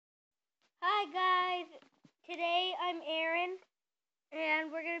Hi guys, today I'm Aaron, and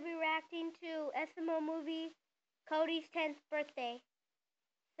we're going to be reacting to SMO movie Cody's 10th birthday.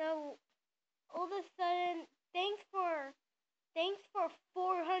 So, all of a sudden, thanks for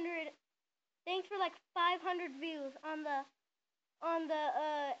 500 views on the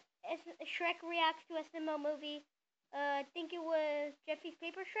Shrek reacts to SMO movie. I think it was Jeffy's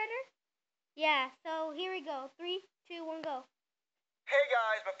Paper Shredder? Yeah, so here we go. 3, 2, 1, go. Hey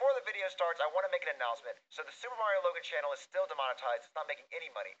guys, before the video starts, I want to make an announcement. So the Super Mario Logan channel is still demonetized. It's not making any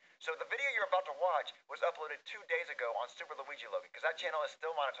money. So the video you're about to watch was uploaded 2 days ago on Super Luigi Logan, because that channel is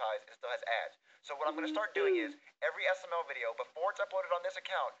still monetized and still has ads. So what I'm going to start doing is, every SML video, before it's uploaded on this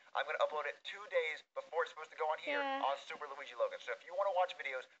account, I'm going to upload it 2 days before it's supposed to go on here on Super Luigi Logan. So if you want to watch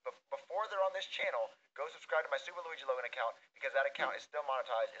videos before they're on this channel, go subscribe to my Super Luigi Logan account, because that account is still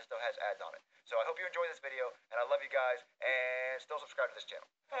monetized and still has ads on it. So I hope you enjoy this video, and I love you guys, and still subscribe to this channel.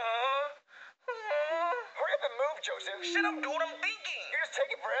 Hurry up and move, Joseph. Shut up, dude, I'm thinking. You're just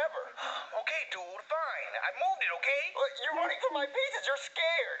taking forever. Okay, dude, fine. I moved it, okay? You're running from my pieces. You're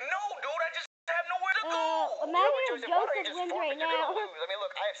scared. No, dude, I just have nowhere to go. Imagine if Joseph, why don't you Joseph just wins forfeit? right You're now. gonna lose. I mean,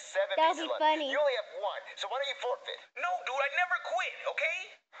 look, I have 7 That'll pieces be left. funny. You only have 1, so why don't you forfeit? No, dude, I never quit,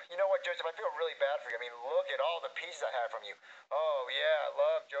 okay? You know what, Joseph? I feel really bad for you. I mean, look at all the pieces I have from you. Oh, yeah, I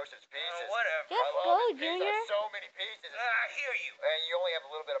love Joseph's pieces. Whatever. Just I love go, his pieces. I Junior. have so many pieces. I hear you. And you only have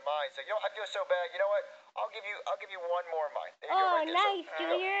a little bit of mine, so you know I feel so bad. You know what? I'll give you 1 more of mine. There you go, Oh, right there. nice, So,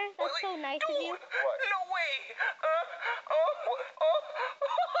 Junior. That's Wait, so nice dude, of you. What? No way.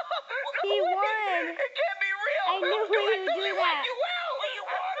 He won. It can't be real. I knew Dude, he I would do totally that. wiped you out. Well, you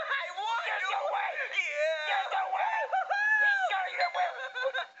won. I won. There's no way. Yeah. There's no way. He's showing you that win.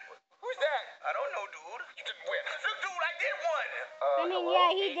 Who's that? I don't know, dude. You didn't win. Look, dude, I did win. I mean, hello? yeah,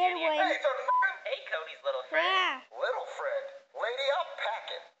 he Hey, did Junior. win. Hey, Hey, Cody's little friend. Yeah. little friend. Lady, I'm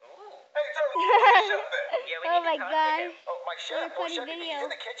packing. Ooh. Hey, Yeah, we Oh need my to talk to gosh. him. Oh, my chef. What a funny Chef, video. he's in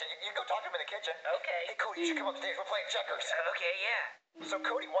the kitchen. You go talk to him in the kitchen. Okay. Hey, Cody, you should come upstairs. We're playing checkers. Okay, yeah. So,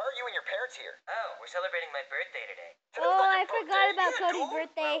 Cody, why are you and your parents here? Oh, we're celebrating my birthday today. Oh, I forgot about Yeah, Cody's dude.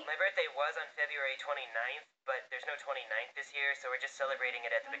 birthday. Well, my birthday was on February 29th, but there's no 29th this year, so we're just celebrating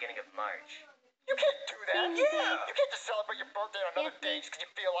it at the beginning of March. You can't do that. Same thing. You can't just celebrate your birthday on another Yes, day please. just because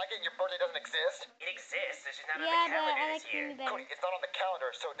you feel like it and your birthday doesn't exist. It exists, it's just not on Yeah, the but calendar I like this year. Junior better. Cody, it's not on the calendar,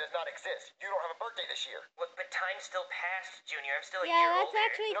 so it does not exist. You don't have a birthday this year. But time still passed, Junior. I'm still a Yeah, year that's older.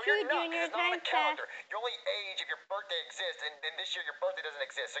 actually No, true, you're not, 'cause Junior. it's not on Time's the passed. calendar. You only age if your birthday exists, and this year your birthday doesn't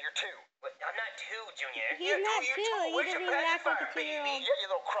exist, so you're 2. But I'm not 2, Junior. He's not you 2. too. He Where's doesn't your even act like a pacifier, 2-year-old. Yeah, you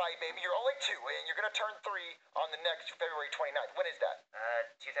little crybaby. You're only 2, and you're gonna turn 3 on the next February 29th. When is that?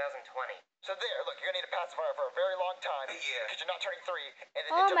 2020. So there, look, you're gonna need a pacifier for a very long time. Yeah. Because you're not turning 3, and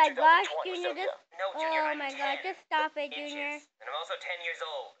then Oh until my gosh, 2020. Junior, So, just... yeah. No, Junior, Oh I'm my 10 god, just stop it, inches. Junior. And I'm also 10 years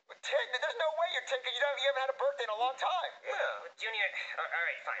old. 10? There's no way you're 10 because you haven't had a birthday in a long time. Yeah. Well, Junior, all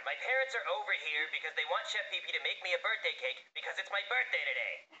right, fine. My parents are over here because they want Chef Pee Pee to make me a birthday cake because it's my birthday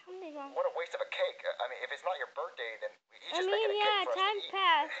today. Something's wrong. What a waste of a cake. I mean, if it's not your birthday, then he's I just mean, making a yeah, cake for us to time's eat.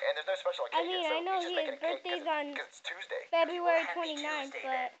 passed. And there's no special I occasion, mean, so I know he's just his making a cake birthday's on because it's Tuesday. February Happy 29th, Tuesday,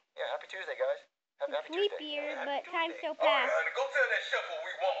 but Yeah, happy Tuesday, guys. Happy sleep Tuesday. years, but time still All right, passed. honey, Go tell that chef what we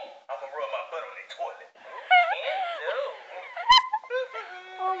want. I'm gonna rub my butt on their toilet. And do.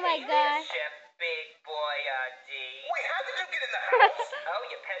 Oh my Hey there, gosh. Chef Big Boy D. Wait, how did you get in the house? Oh,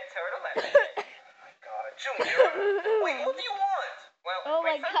 you pet turtle evidence. God, Junior. Wait, what do you want? Well, Oh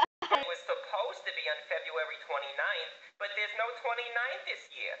my my god. birthday was supposed to be on February 29th, but there's no 29th this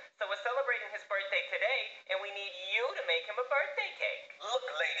year. So we're celebrating his birthday today, and we need you to make him a birthday cake. Look,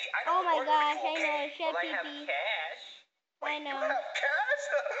 lady, I Oh don't my work gosh, for I you, know, okay? Chef Well, I have Pee-Pee. cash. I You know. have cash?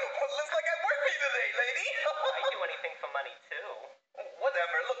 Well, looks like I work for you today, lady. I'd do anything for money, too.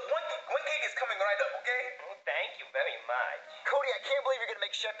 Whatever. Look, one cake is coming right up, okay? Oh, thank you very much. Cody, I can't believe you're going to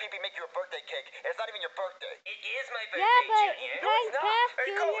make Chef Pee-Pee make you a birthday cake, and it's not even your birthday. It is my birthday, Yeah, but Junior. time's not. passed,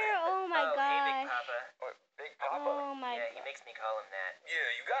 Hey, Cody. Junior. Oh my Hey, Big gosh. Papa. What, Big Papa? Oh my Yeah, he god. makes me call him that. Yeah,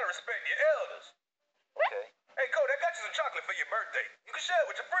 you gotta respect your elders. Okay. Hey, Cody, I got you some chocolate for your birthday. You can share it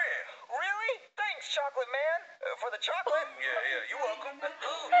with your friend. Really? Thanks, Chocolate Man, for the chocolate. Yeah, you're welcome.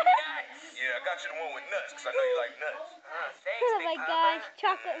 Ooh, nuts. Yeah, I got you the one with nuts, because I know you like nuts. Oh, thanks, Oh Big my Papa. gosh,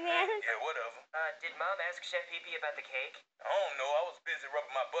 Chocolate Man. Yeah, whatever. Did Mom ask Chef Pee-Pee about the cake? I don't know. I was busy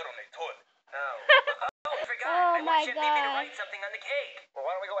rubbing my butt on their toilet. Oh. Oh, I forgot. Oh I my want Chef Pee-Pee to gosh. write something on the cake. Well,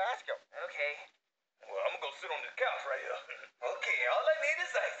 why don't we go ask him? Okay. Well, I'm gonna go sit on this couch right here. Okay, all I need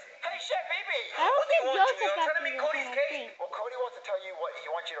is ice. Hey, Chef Pee-Pee! I don't What do you think want, Joseph Junior? I'm got trying to to make do Cody's this, I cake. think. Well, Cody wants to tell you what he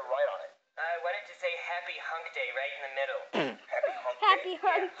wants you to write on it. I wanted to say Happy Hunk Day right in the middle. Happy hump Happy day.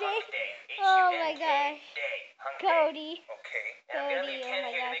 Hunk Yeah, Day. Hunk Day. Oh my H-U-N-K gosh. Day. Hunk Day. Cody. Okay. And I'm gonna leave Cody. Oh Ken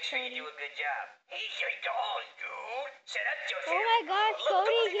my here to gosh, make sure you Cody. do a good job. He's your doll, dude. Shut up, Joseph. Oh my gosh, Look, Cody, don't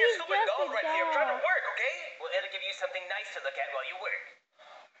leave your he's stupid just doll a right here. I'm trying to doll. work, okay? Well, it'll give you something nice to look at while you work.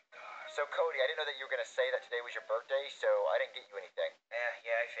 So, Cody, I didn't know that you were going to say that today was your birthday, so I didn't get you anything.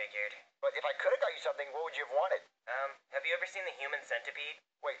 Yeah, I figured. But if I could have got you something, what would you have wanted? Have you ever seen The Human Centipede?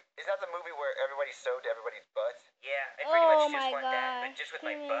 Wait, is that the movie where everybody's sewed to everybody's butts? Yeah, I pretty Oh much just my want that, but gosh, just with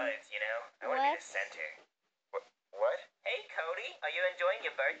my Human. buds, you know? I want to be What? the center. What? Hey, Cody, are you enjoying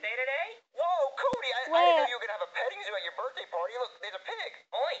your birthday today? Whoa, Cody, I didn't Wait. know you were going to have a petting zoo at your birthday party. Look, there's a pig.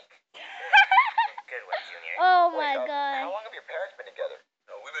 Oink. Good one, Junior. Oh Wait, my how gosh. long have your parents been together?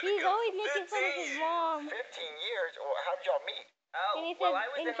 No, we've been He's together always for making fun of 15 his years. mom. 15 years? Well, how did y'all meet? Oh, And he well, said- I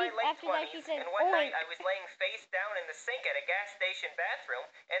was and in my she- late after that, she 20s, said, and one night "Oink." I was laying face down in the sink at a gas station bathroom,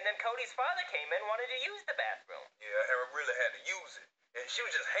 and then Cody's father came in and wanted to use the bathroom. Yeah, Aaron really had to use it. And she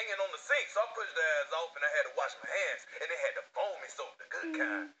was just hanging on the sink, so I pushed her ass off and I had to wash my hands. And they had the foamy soap, the good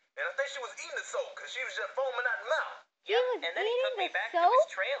kind. And I think she was eating the soap because she was just foaming out the mouth. He was and then he took eating me the back to soap?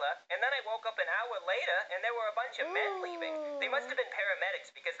 his trailer, and then I woke up an hour later, and there were a bunch of men leaving. They must have been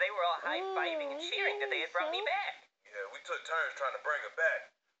paramedics because they were all high-fiving and Ooh, cheering that they had brought me so- back. Yeah, we took turns trying to bring her back.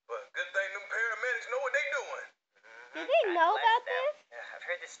 But good thing them paramedics know what they doing. Did they God know bless about them. this? I've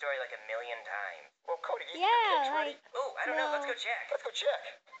heard this story like a million times. Well, Cody, do you think Yeah, your cake's ready? like, Ooh, I don't know. Let's no. go check. Let's go check.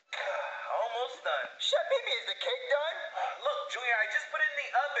 Almost done. Chef Baby, is the cake done? Look, Junior, I just put it in the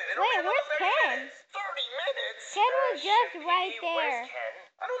oven. It'll Wait, be another where's 30 Ken? minutes. 30 minutes? Ken was just Chef right Pee-pee, where's there. Ken?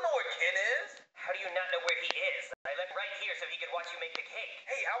 I don't know where Ken is. How do you not know where he is? I left right here so he could watch you make the cake.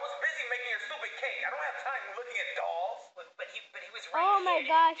 Hey, I was busy making your stupid cake. I don't have time looking at dolls. But he was right Oh here. my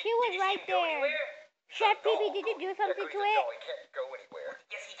gosh, he Did was you see right him go there. anywhere? Chef Pee-pee, did you do Yeah, something Cody's to a it? doll. He can't go anywhere.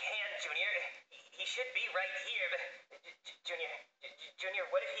 Yes, he can, Junior. He should be right here, but Junior,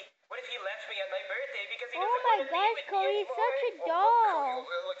 what if he left me on my birthday because he Oh doesn't my want to be gosh, with me Cody, anymore? such a Cody, doll.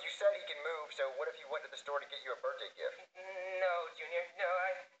 look, you said he can move, so what if you went to the store to get you a birthday gift? No, Junior, no, I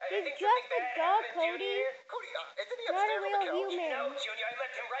He's think just something a bad doll, happened, Cody. Junior. Cody, isn't he Not a upstairs on the real couch? human. No, Junior, I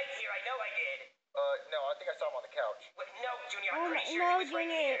left him right here. I know I did. No, I think I saw him on the couch. No, Junior, Oh I'm my, pretty sure no, he was right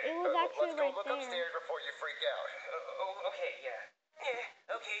Junior, here. it was actually Let's go right look there. upstairs before you freak out. Okay, yeah.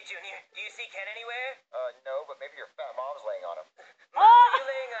 Okay, Junior, do you see Ken anywhere? No, but maybe your fat mom's laying on him. Mom, are you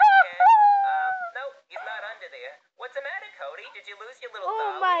laying on Ken? No, he's not under there. What's the matter, Cody? Did you lose your little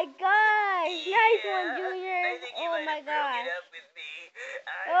Oh dolly? my gosh, nice one, Yeah, Junior. I think he Oh might my have broken gosh. up with me.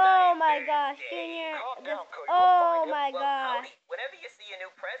 Oh my gosh, Junior. Calm down, Cody. We'll Oh find him. my Well, gosh. Cody, whenever you see a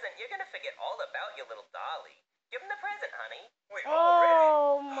new present, you're gonna forget all about your little dolly. Give him the present, honey. Wait, already?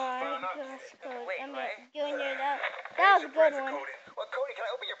 Oh my Fine, I'll gosh, get it. Cody. Wait, I mean, what? Junior, that Here's was a your good present, one. Cody. Well, Cody, can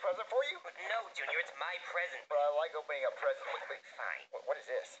I open your present for you? No, Junior, it's my present. But I like opening up presents. Wait, Fine. what is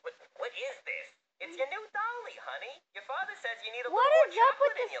this? What is this? It's your new dolly, honey. Your father says you need a What little more is up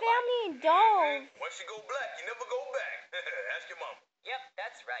with chocolate in this your family life. and dolls? Once you go black, you never go back. Ask your mama. Yep,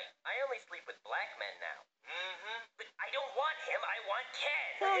 that's right. I only sleep with black men now. Mm-hmm. But I don't want him. I want Ken.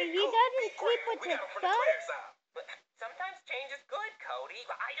 So he doesn't sleep with We his got him from the son? clear side. But sometimes change is good, Cody.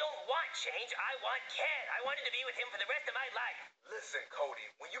 I don't want change. I want Ken. I wanted to be with him for the rest of my life. Listen, Cody,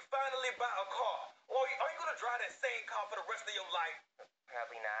 when you finally buy a car, are you gonna drive that same car for the rest of your life?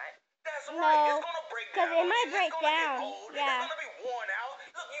 Probably not. That's No, right. It's gonna break 'cause down. it might It's break gonna down. Get old. Yeah. It's gonna be worn out.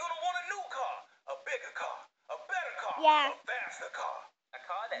 Look, you're gonna want a new car, a bigger car, a better car, Yeah. a faster car. A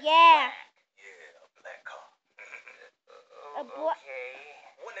car that's Yeah. black. Yeah, a black car. A bla- Okay.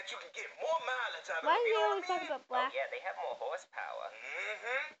 One that you can get more mileage out of. Why do You you know always what I talk mean? about black? Oh, yeah, they have more horsepower.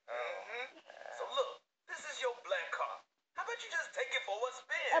 Mm-hmm. Mm-hmm. So look, this is your black car. How about you just take it for a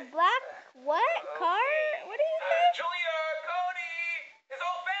spin? A black what? Car? What do you say? Junior, Cody, his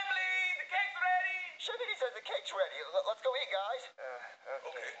whole family, the cake's ready. Chef Baby says the cake's ready. Let's go eat, guys.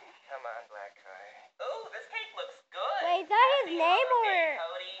 Okay. Come on, black car. Oh, this cake looks good. Wait, is that his Happy name holiday, or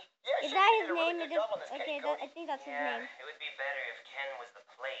Cody. Yeah, is Chef that Baby his did a really name? good It job on just this okay. cake, Cody. I think that's his Yeah, name. it would be better if Ken was the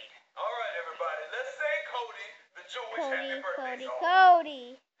plate. All right, everybody, let's say Cody, the Jewish happy birthday song.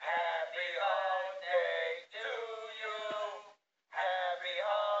 Cody. Happy home day to you. Happy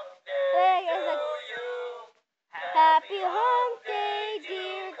home Wait, day it's to like you. Happy Home Day,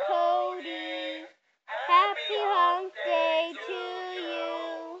 dear Cody. Happy Home Day to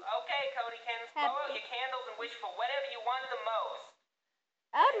you. Okay, Cody Kens, blow out your candles and wish for whatever you want the most.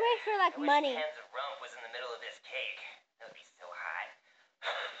 I would wish for like I wish money. Ken's rump was in the middle of this cake. That would be so hot.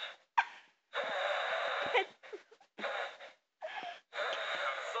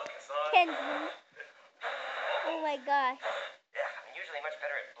 Suck it, son. Ken's Oh my gosh. Yeah, I'm usually much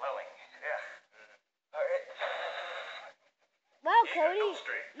better at blowing. Yeah. All right. Wow, You Cody, go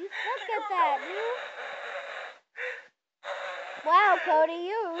straight. you suck at that, dude. Wow, Cody,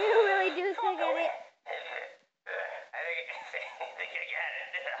 you really do suck at it. I think I got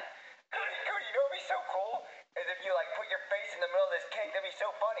it. Cody, you know what'd be so cool? Is if you like put your face in the middle of this cake. That'd be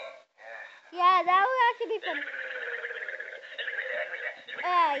so funny. Yeah, that would actually be fun.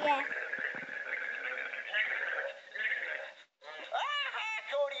 Yeah.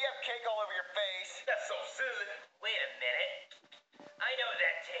 Cody, you have cake all over your face. That's so silly. Wait a minute. I know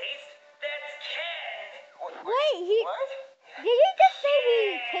that taste. That's Ken. Wait, What? did he just say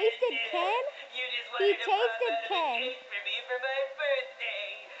he tasted Ken? You just He wanted to tasted pop out Ken. a cake for me for my birthday.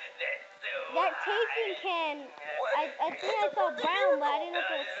 That's so That tasting Ken. I think I saw brown, but I didn't know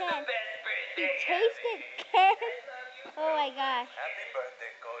if it was Ken. He tasted Ken. Oh my gosh. Happy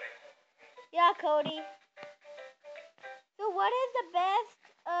birthday, Cody. Yeah, Cody. So what is the best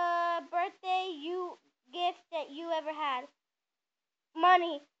birthday gift that you ever had?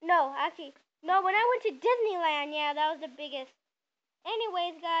 Money. No, actually. No, when I went to Disneyland, yeah, that was the biggest.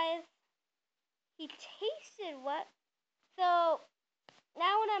 Anyways, guys, he tasted what? So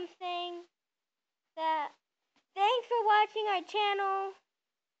now what I'm saying that thanks for watching our channel,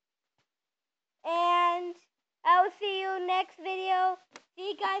 and I will see you next video.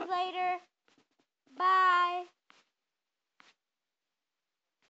 See you guys later. Bye.